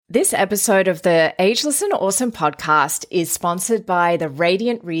This episode of the Ageless and Awesome podcast is sponsored by the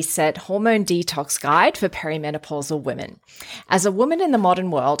Radiant Reset Hormone Detox Guide for Perimenopausal Women. As a woman in the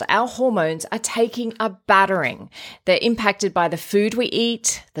modern world, our hormones are taking a battering. They're impacted by the food we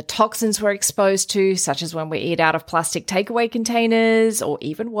eat, the toxins we're exposed to, such as when we eat out of plastic takeaway containers, or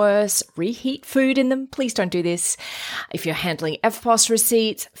even worse, reheat food in them. Please don't do this. If you're handling FPOS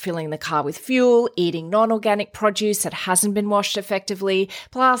receipts, filling the car with fuel, eating non-organic produce that hasn't been washed effectively,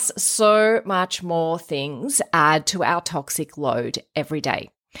 plus so much more things add to our toxic load every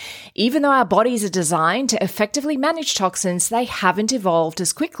day. Even though our bodies are designed to effectively manage toxins, they haven't evolved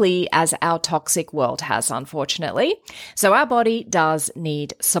as quickly as our toxic world has, unfortunately. So our body does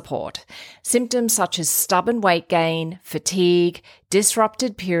need support. Symptoms such as stubborn weight gain, fatigue,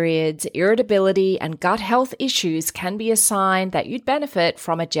 disrupted periods, irritability, and gut health issues can be a sign that you'd benefit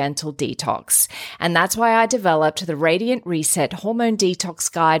from a gentle detox. And that's why I developed the Radiant Reset Hormone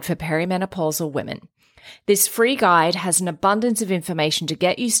Detox Guide for Perimenopausal Women. This free guide has an abundance of information to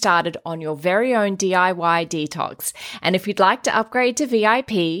get you started on your very own DIY detox. And if you'd like to upgrade to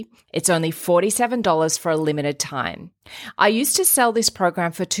VIP, it's only $47 for a limited time. I used to sell this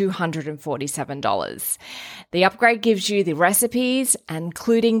program for $247. The upgrade gives you the recipes,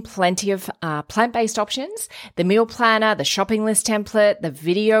 including plenty of plant-based options, the meal planner, the shopping list template, the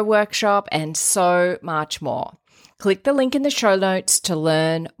video workshop, and so much more. Click the link in the show notes to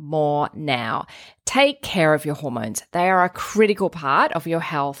learn more now. Take care of your hormones. They are a critical part of your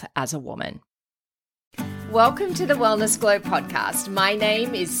health as a woman. Welcome to the Wellness Glow podcast. My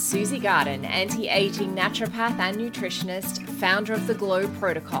name is Susie Garden, anti-aging naturopath and nutritionist, founder of the Glow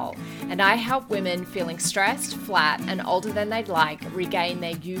Protocol, and I help women feeling stressed, flat, and older than they'd like regain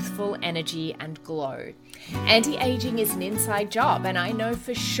their youthful energy and glow. Anti-aging is an inside job, and I know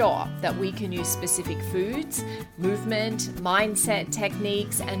for sure that we can use specific foods, movement, mindset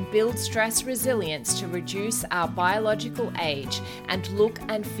techniques, and build stress resilience to reduce our biological age and look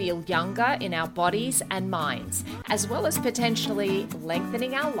and feel younger in our bodies and minds, as well as potentially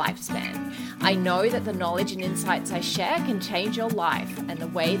lengthening our lifespan. I know that the knowledge and insights I share can change your life and the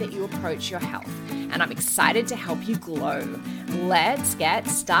way that you approach your health, and I'm excited to help you glow. Let's get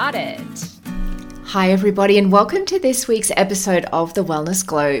started. Hi, everybody, and welcome to this week's episode of the Wellness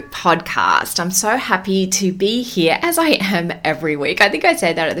Glow podcast. I'm so happy to be here, as I am every week. I think I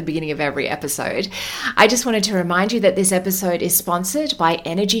say that at the beginning of every episode. I just wanted to remind you that this episode is sponsored by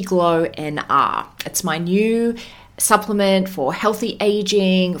Energy Glow NR. It's my new supplement for healthy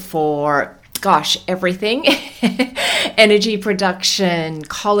aging, for everything. Energy production,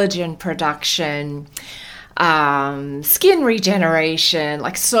 collagen production, skin regeneration,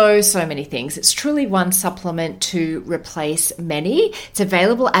 like so many things. It's truly one supplement to replace many. It's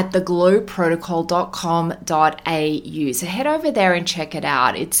available at theglowprotocol.com.au. So head over there and check it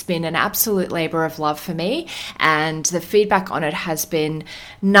out. It's been an absolute labor of love for me, and the feedback on it has been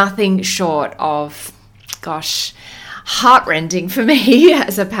nothing short of, heartrending for me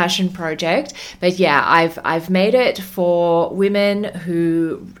as a passion project. But yeah, I've made it for women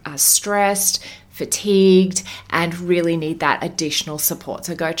who are stressed, fatigued, and really need that additional support.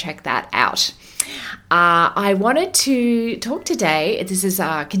 So go check that out. I wanted to talk today. This is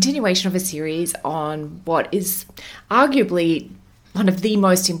a continuation of a series on what is arguably one of the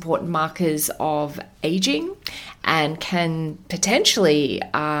most important markers of aging and can potentially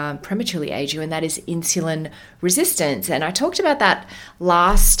prematurely age you, and that is insulin resistance. And I talked about that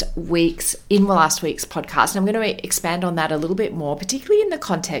last week's podcast, and I'm going to expand on that a little bit more, particularly in the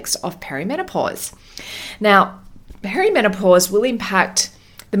context of perimenopause. Now, perimenopause will impact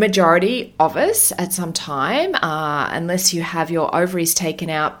the majority of us at some time, unless you have your ovaries taken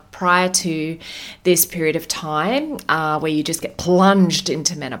out prior to this period of time where you just get plunged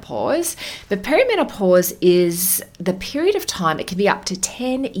into menopause. But perimenopause is the period of time, it can be up to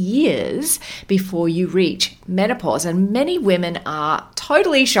 10 years before you reach menopause. And many women are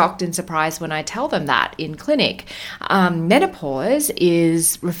totally shocked and surprised when I tell them that in clinic. Menopause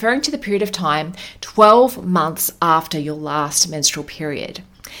is referring to the period of time 12 months after your last menstrual period.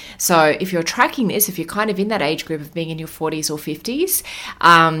 So if you're tracking this, if you're kind of in that age group of being in your 40s or 50s,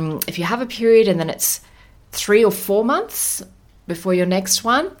 if you have a period and then it's 3 or 4 months before your next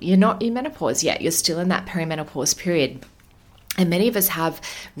one, you're not in menopause yet. You're still in that perimenopause period. And many of us have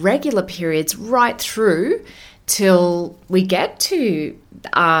regular periods right through till we get to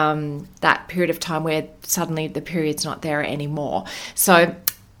that period of time where suddenly the period's not there anymore. So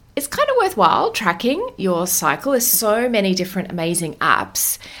it's kind of worthwhile tracking your cycle. There's so many different amazing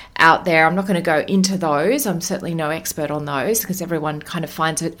apps out there. I'm not going to go into those. I'm certainly no expert on those because everyone kind of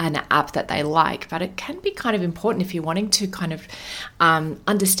finds an app that they like, but it can be kind of important if you're wanting to kind of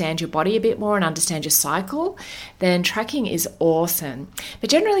understand your body a bit more and understand your cycle, then tracking is awesome.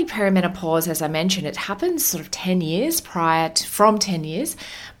 But generally perimenopause, as I mentioned, it happens sort of 10 years prior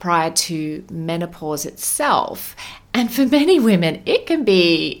to menopause itself. And for many women, it can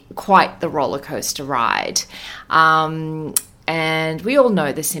be quite the roller coaster ride. And we all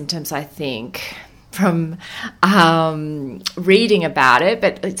know the symptoms, I think, from reading about it.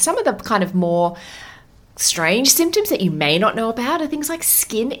 But some of the kind of more strange symptoms that you may not know about are things like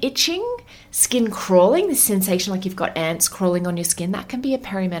skin itching, skin crawling, this sensation like you've got ants crawling on your skin. That can be a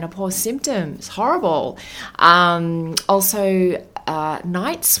perimenopause symptom. It's horrible. Also,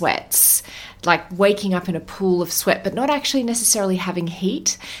 night sweats, like waking up in a pool of sweat, but not actually necessarily having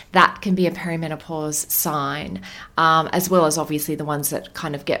heat. That can be a perimenopause sign, as well as obviously the ones that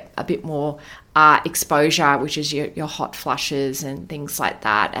kind of get a bit more exposure, which is your hot flushes and things like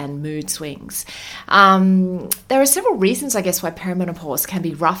that, and mood swings. There are several reasons, I guess, why perimenopause can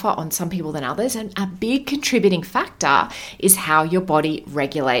be rougher on some people than others, and a big contributing factor is how your body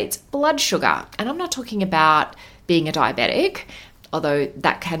regulates blood sugar. And I'm not talking about being a diabetic, although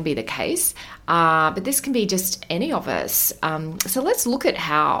that can be the case, but this can be just any of us. So let's look at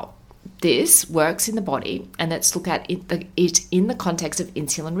how this works in the body, and let's look at it in the context of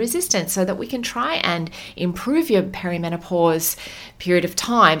insulin resistance so that we can try and improve your perimenopause period of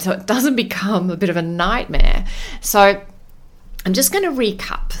time so it doesn't become a bit of a nightmare. So I'm just going to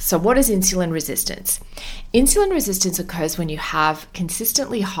recap. So what is insulin resistance? Insulin resistance occurs when you have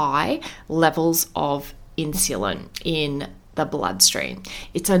consistently high levels of insulin in the bloodstream.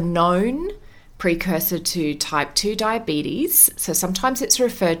 It's a known precursor to type 2 diabetes, so sometimes it's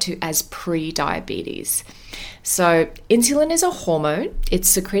referred to as pre-diabetes. So insulin is a hormone. It's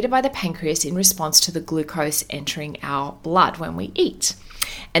secreted by the pancreas in response to the glucose entering our blood when we eat.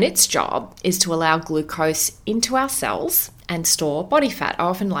 And its job is to allow glucose into our cells and store body fat. I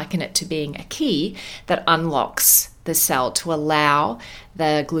often liken it to being a key that unlocks the cell to allow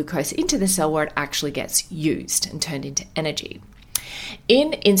the glucose into the cell where it actually gets used and turned into energy.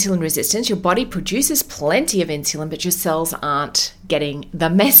 In insulin resistance, your body produces plenty of insulin, but your cells aren't getting the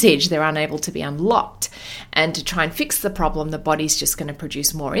message. They're unable to be unlocked. And to try and fix the problem, the body's just going to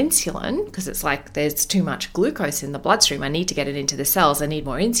produce more insulin because it's like there's too much glucose in the bloodstream. I need to get it into the cells. I need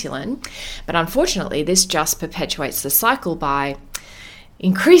more insulin. But unfortunately, this just perpetuates the cycle by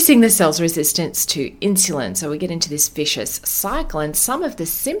increasing the cell's resistance to insulin. So we get into this vicious cycle. And some of the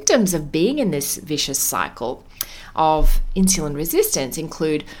symptoms of being in this vicious cycle of insulin resistance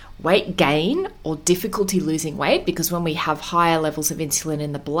include weight gain or difficulty losing weight, because when we have higher levels of insulin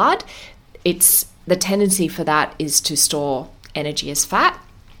in the blood, the tendency for that is to store energy as fat.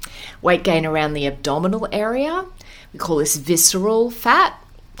 Weight gain around the abdominal area, we call this visceral fat.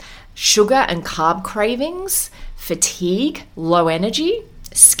 Sugar and carb cravings, fatigue, low energy,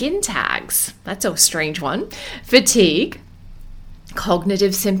 skin tags, that's a strange one, fatigue,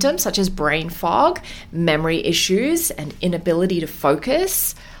 cognitive symptoms such as brain fog, memory issues and inability to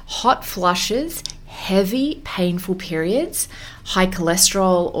focus, hot flushes, heavy, painful periods, high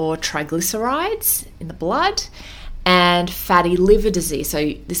cholesterol or triglycerides in the blood, and fatty liver disease.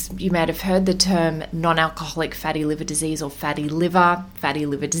 So this, you might have heard the term non-alcoholic fatty liver disease or fatty liver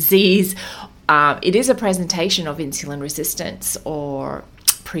disease. It is a presentation of insulin resistance or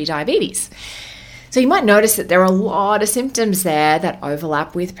pre-diabetes. So you might notice that there are a lot of symptoms there that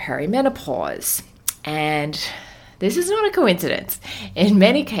overlap with perimenopause. And this is not a coincidence. In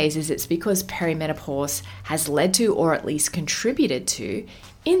many cases, it's because perimenopause has led to, or at least contributed to,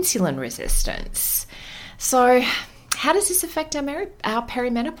 insulin resistance. So how does this affect our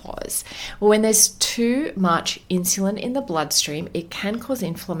perimenopause? Well, when there's too much insulin in the bloodstream, it can cause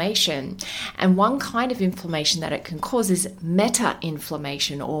inflammation. And one kind of inflammation that it can cause is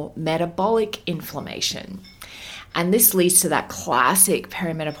meta-inflammation or metabolic inflammation. And this leads to that classic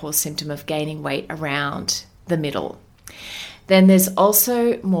perimenopause symptom of gaining weight around the middle. Then there's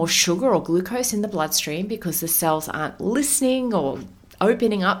also more sugar or glucose in the bloodstream because the cells aren't listening or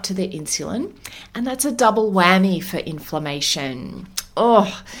opening up to the insulin, and that's a double whammy for inflammation.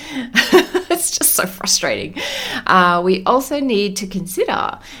 Oh, it's just so frustrating. We also need to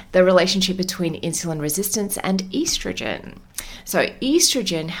consider the relationship between insulin resistance and estrogen. So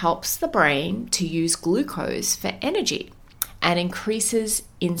estrogen helps the brain to use glucose for energy and increases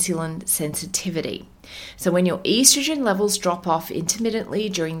insulin sensitivity. So when your estrogen levels drop off intermittently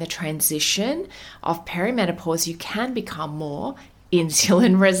during the transition of perimenopause, you can become more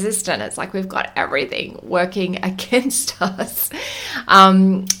insulin resistant. It's like we've got everything working against us.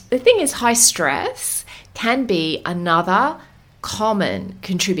 The thing is, high stress can be another common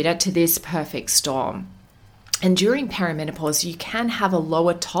contributor to this perfect storm. And during perimenopause, you can have a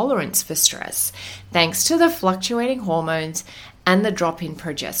lower tolerance for stress thanks to the fluctuating hormones and the drop in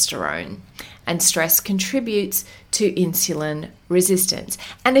progesterone. And stress contributes to insulin resistance.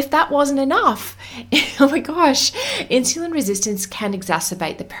 And if that wasn't enough, oh my gosh, insulin resistance can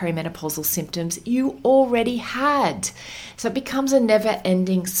exacerbate the perimenopausal symptoms you already had. So it becomes a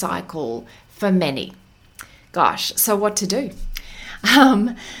never-ending cycle for many. Gosh, so what to do?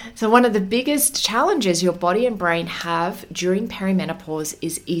 So one of the biggest challenges your body and brain have during perimenopause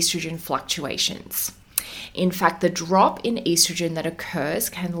is estrogen fluctuations. In fact, the drop in estrogen that occurs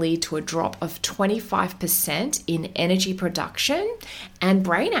can lead to a drop of 25% in energy production and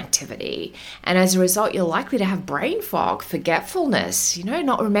brain activity. And as a result, you're likely to have brain fog, forgetfulness,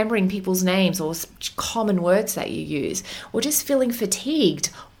 not remembering people's names or common words that you use, or just feeling fatigued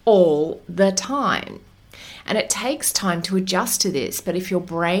all the time. And it takes time to adjust to this, but if your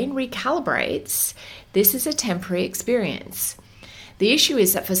brain recalibrates, this is a temporary experience. The issue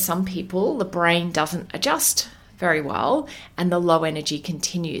is that for some people, the brain doesn't adjust very well and the low energy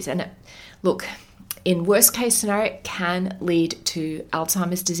continues. And look, in worst case scenario, it can lead to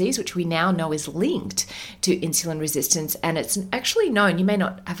Alzheimer's disease, which we now know is linked to insulin resistance. And it's actually known, you may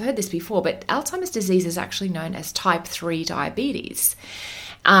not have heard this before, but Alzheimer's disease is actually known as type 3 diabetes.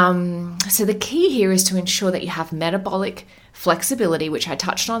 So the key here is to ensure that you have metabolic flexibility, which I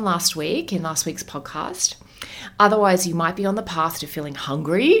touched on last week in last week's podcast. Otherwise, you might be on the path to feeling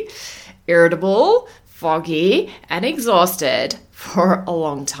hungry, irritable, foggy, and exhausted for a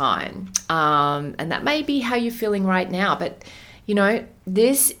long time. And that may be how you're feeling right now, but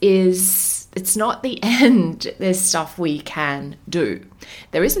it's not the end. There's stuff we can do.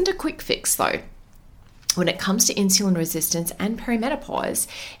 There isn't a quick fix though. When it comes to insulin resistance and perimenopause,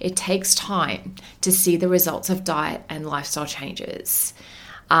 it takes time to see the results of diet and lifestyle changes.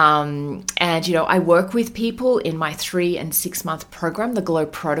 I work with people in my 3 and 6 month program, the Glow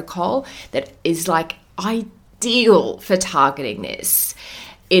Protocol, that is like ideal for targeting this.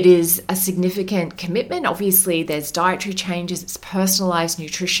 It is a significant commitment. Obviously, there's dietary changes. It's personalized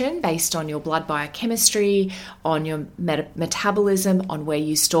nutrition based on your blood biochemistry, on your metabolism, on where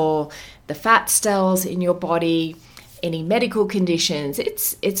you store the fat cells in your body, any medical conditions.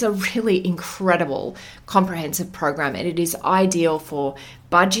 It's a really incredible, comprehensive program, and it is ideal for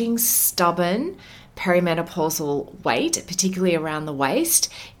budging, stubborn, perimenopausal weight, particularly around the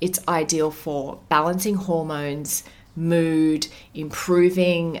waist. It's ideal for balancing hormones, mood,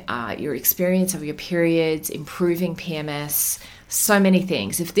 improving your experience of your periods, improving PMS, so many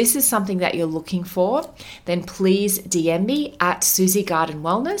things. If this is something that you're looking for, then please DM me at Susie Garden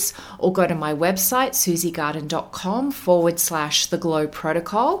Wellness or go to my website, susiegarden.com/The Glow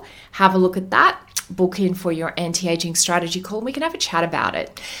Protocol. Have a look at that. Book in for your anti-aging strategy call and we can have a chat about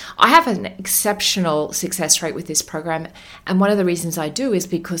it. I have an exceptional success rate with this program, and one of the reasons I do is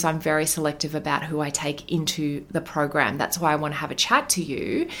because I'm very selective about who I take into the program. That's why I want to have a chat to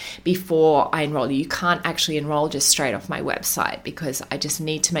you before I enroll you. You can't actually enroll just straight off my website because I just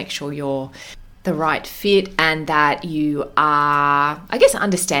need to make sure you're the right fit and that you are,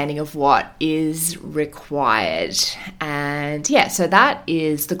 understanding of what is required. And so that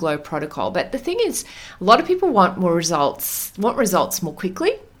is the Glow Protocol. But the thing is, a lot of people want results more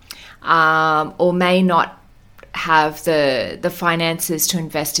quickly, or may not have the finances to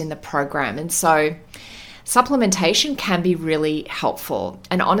invest in the program. And so supplementation can be really helpful.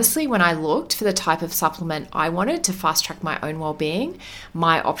 And honestly, when I looked for the type of supplement I wanted to fast track my own well-being,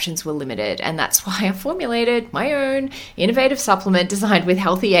 my options were limited. And that's why I formulated my own innovative supplement designed with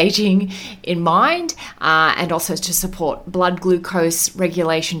healthy aging in mind, and also to support blood glucose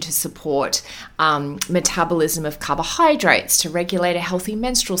regulation, to support metabolism of carbohydrates, to regulate a healthy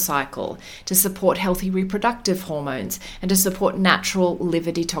menstrual cycle, to support healthy reproductive hormones, and to support natural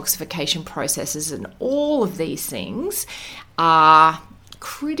liver detoxification processes. And all of these things are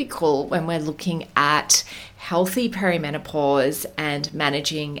critical when we're looking at healthy perimenopause and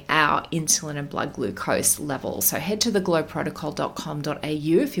managing our insulin and blood glucose levels. So head to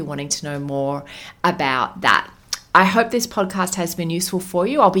theglowprotocol.com.au if you're wanting to know more about that. I hope this podcast has been useful for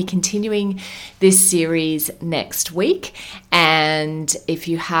you. I'll be continuing this series next week. And if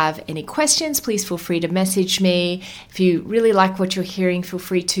you have any questions, please feel free to message me. If you really like what you're hearing, feel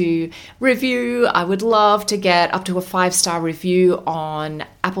free to review. I would love to get up to a 5-star review on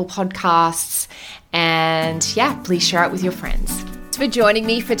Apple Podcasts. And please share it with your friends. for joining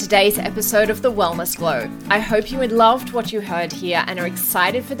me for today's episode of The Wellness Glow. I hope you loved what you heard here and are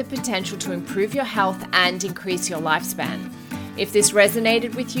excited for the potential to improve your health and increase your lifespan. If this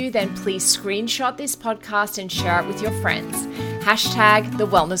resonated with you, then please screenshot this podcast and share it with your friends. #The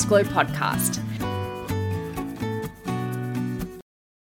Wellness Glow Podcast.